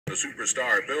The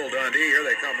superstar Bill Dundee. Here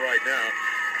they come right now,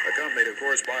 accompanied, of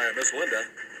course, by Miss Linda.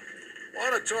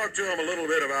 Want to talk to him a little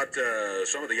bit about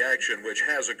some of the action which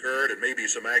has occurred and maybe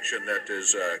some action that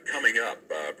is coming up,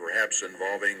 perhaps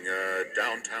involving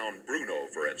downtown Bruno,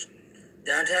 for instance.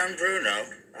 Downtown Bruno?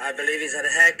 I believe he's had a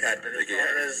haircut, but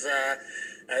as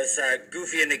far as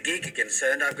Goofy and the Geek are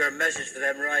concerned, I've got a message for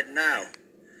them right now.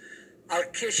 I'll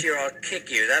kiss you or I'll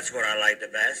kick you, that's what I like the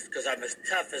best, because I'm as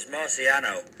tough as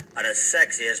Marciano and as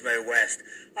sexy as Mae West.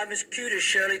 I'm as cute as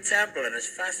Shirley Temple and as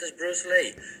fast as Bruce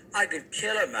Lee. I could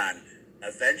kill a man,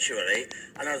 eventually,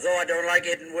 and although I don't like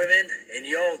hitting women, in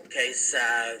your case,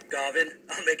 Garvin,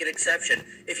 I'll make an exception.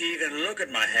 If you even look at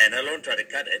my hand, I won't try to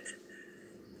cut it.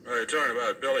 Talking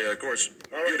about Billy, of course,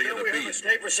 Beauty and the Beast.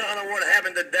 Tape us on what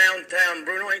happened to downtown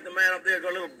Bruno. Ain't the man up there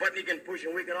got a little button he can push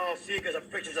and we can all see because a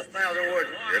picture's 1,000 words.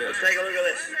 Let's take a look at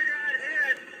this. Got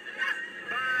hit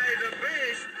by the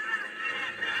Beast.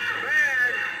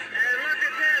 Bad. And look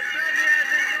at this. Dundee has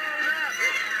him blown up.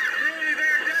 Really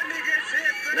there, Dundee gets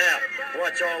hit. Now,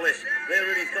 watch all this. They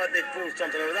really thought they'd pull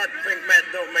something over. That pink mat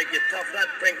don't make you tough.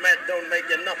 That pink mat don't make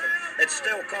you nothing. It's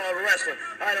still called wrestling.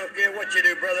 I don't care what you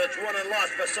do, brother. It's won and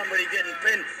lost by somebody getting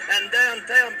pinned. And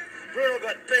downtown, Bruno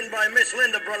got pinned by Miss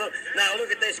Linda, brother. Now,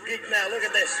 look at this, Geek. Now, look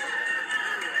at this.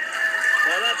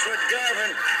 Now, that's what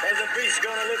Garvin of the Beast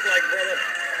going to look like, brother.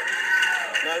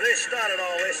 Now, they started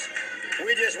all this.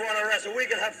 We just want to wrestle. We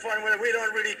can have fun with it. We don't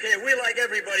really care. We like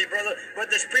everybody, brother. But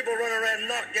there's people running around,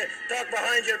 talk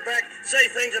behind your back, say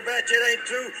things about you that ain't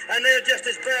true, and they're just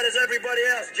as bad as everybody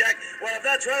else, Jack. Well, if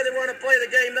that's how they want to play the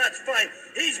game, that's fine.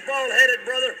 He's bald-headed,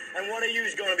 brother, and one of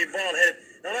you's going to be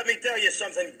bald-headed. Now, let me tell you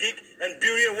something, Geek and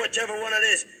Beauty, or whichever one it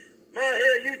is. Ma,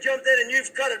 here, you jumped in and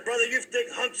you've cut it, brother. You've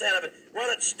taken hunks out of it. Well,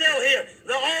 it's still here.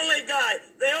 The only guy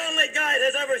that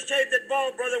has ever shaved it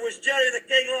bald, brother, was Jerry the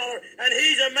King Lawler. And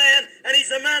he's a man, and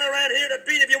he's the man around here to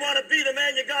beat. If you want to be the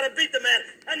man, you got to beat the man.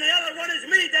 And the other one is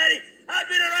me.